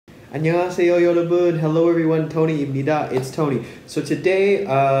안녕하세요, 여러분. Hello, everyone. Tony입니다. It's Tony. So today,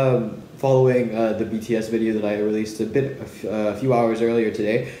 following the BTS video that I released a few hours earlier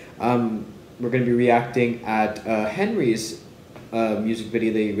today, we're going to be reacting at Henry's music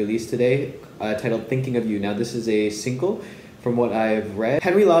video that he released today, titled "Thinking of You." Now, this is a single. From what I've read,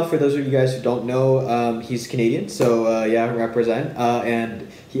 Henry Lau, for those of you guys who don't know, he's Canadian, so yeah, represent. And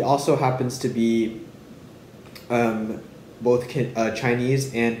he also happens to be both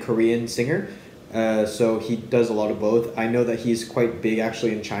Chinese and Korean singer. So he does a lot of both. I know that he's quite big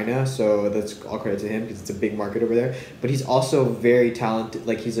actually in China, so that's all credit to him because it's a big market over there. But he's also very talented.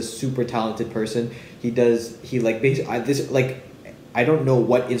 Like, he's a super talented person. He like basically I don't know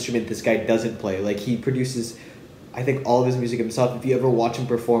what instrument this guy doesn't play. Like, he produces, I think, all of his music himself. If you ever watch him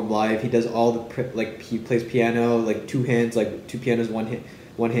perform live, he does all the he plays piano, like two hands, like two pianos, one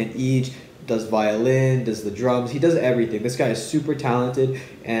hand each. Does violin, does the drums. He does everything. This guy is super talented,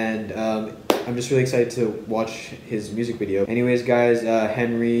 and I'm just really excited to watch his music video. Anyways, guys,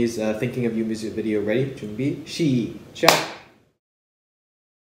 Henry's "Thinking of You" music video ready? 준비 시작.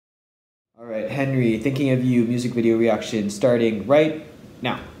 All right, Henry, "Thinking of You" music video reaction starting right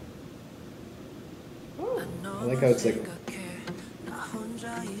now. I like how it's like,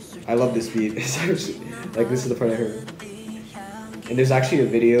 I love this beat. It's actually, like, this is the part I heard. And there's actually a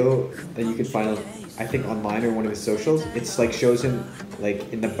video that you can find, I think, online or one of his socials. It's like shows him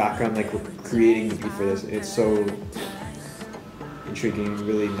like in the background, like creating the beat for this. It's so intriguing,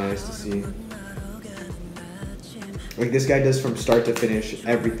 really nice to see. Like, this guy does from start to finish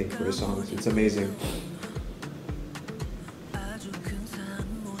everything for his songs. It's amazing.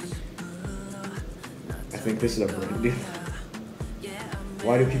 I think this is a brand deal.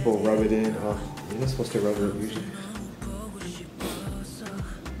 Why do people rub it in? Oh, you're not supposed to rub it usually.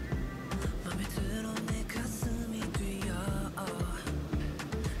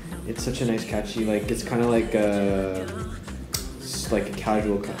 It's such a nice, catchy, like, it's kind of like a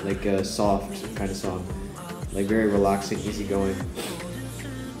casual, like a soft kind of song, like very relaxing, easygoing.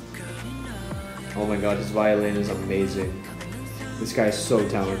 Oh my god, his violin is amazing. This guy is so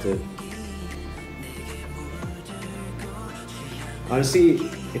talented. Honestly,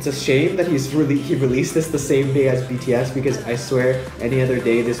 it's a shame that he released this the same day as BTS, because I swear any other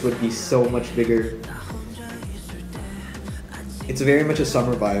day this would be so much bigger. It's very much a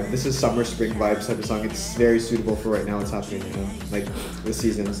summer vibe. This is summer, spring vibes type of song. It's very suitable for right now what's happening, you know? Like, the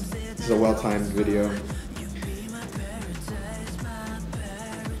seasons. This is a well-timed video.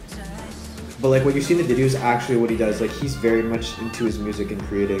 But like, what you see in the video is actually what he does. Like, he's very much into his music and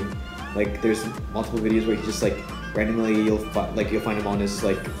creating. Like, there's multiple videos where he just like randomly you'll find him on his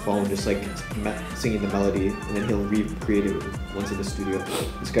like phone just like singing the melody, and then he'll recreate it once in the studio.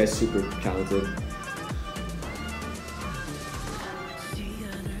 This guy's super talented.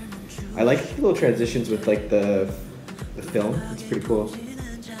 I like the little transitions with like the film. It's pretty cool.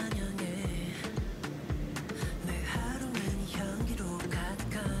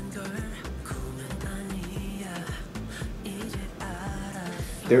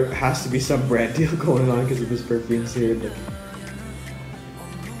 There has to be some brand deal going on because of his perfumes here. Like,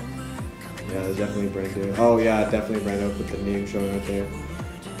 yeah, there's definitely a brand deal. Oh yeah, definitely a brand deal with the name showing right there.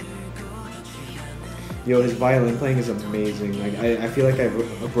 Yo, his violin playing is amazing. Like, I feel like I've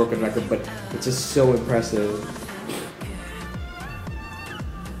a broken record, but it's just so impressive.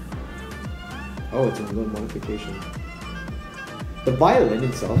 Oh, it's a little modification. The violin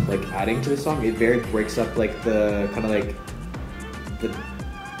itself, like adding to the song, it very breaks up like the kind of like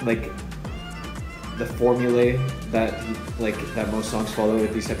the formulae that most songs follow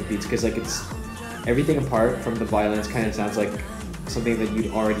with these type of beats, because like it's everything apart from the violins kind of sounds like something that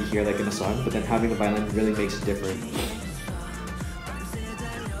you'd already hear like in a song, but then having the violin really makes it different.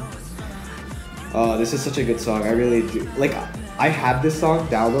 Oh, this is such a good song. I really do. Like, I had this song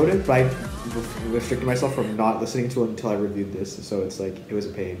downloaded, but I restricted myself from not listening to it until I reviewed this, so it's like, it was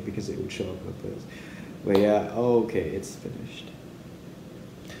a pain because it would show up with this. But yeah, okay, it's finished.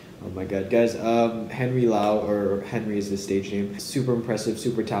 Oh my god, guys, Henry Lau, or Henry is the stage name. Super impressive,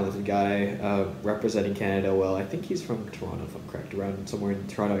 super talented guy, representing Canada well. I think he's from Toronto, if I'm correct, around somewhere in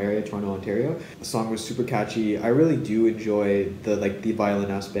the Toronto area, Toronto, Ontario. The song was super catchy. I really do enjoy the violin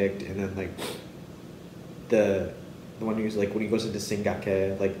aspect, and then like the one who's like when he goes into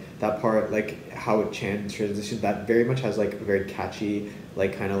 "생각해," like that part, like how it transitions, that very much has like a very catchy,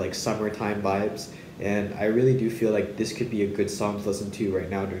 like kind of like summertime vibes. And I really do feel like this could be a good song to listen to right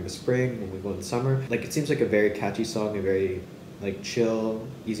now during the spring when we go into summer. Like, it seems like a very catchy song, a very like chill,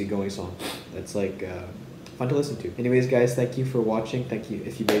 easygoing song that's like fun to listen to. Anyways, guys, thank you for watching. Thank you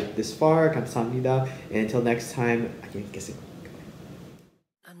if you made it this far. 감사합니다. And until next time, 안녕히 계세요.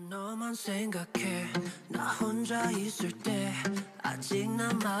 너만 생각해 나 혼자 있을 때 아직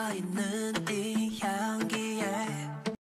남아있는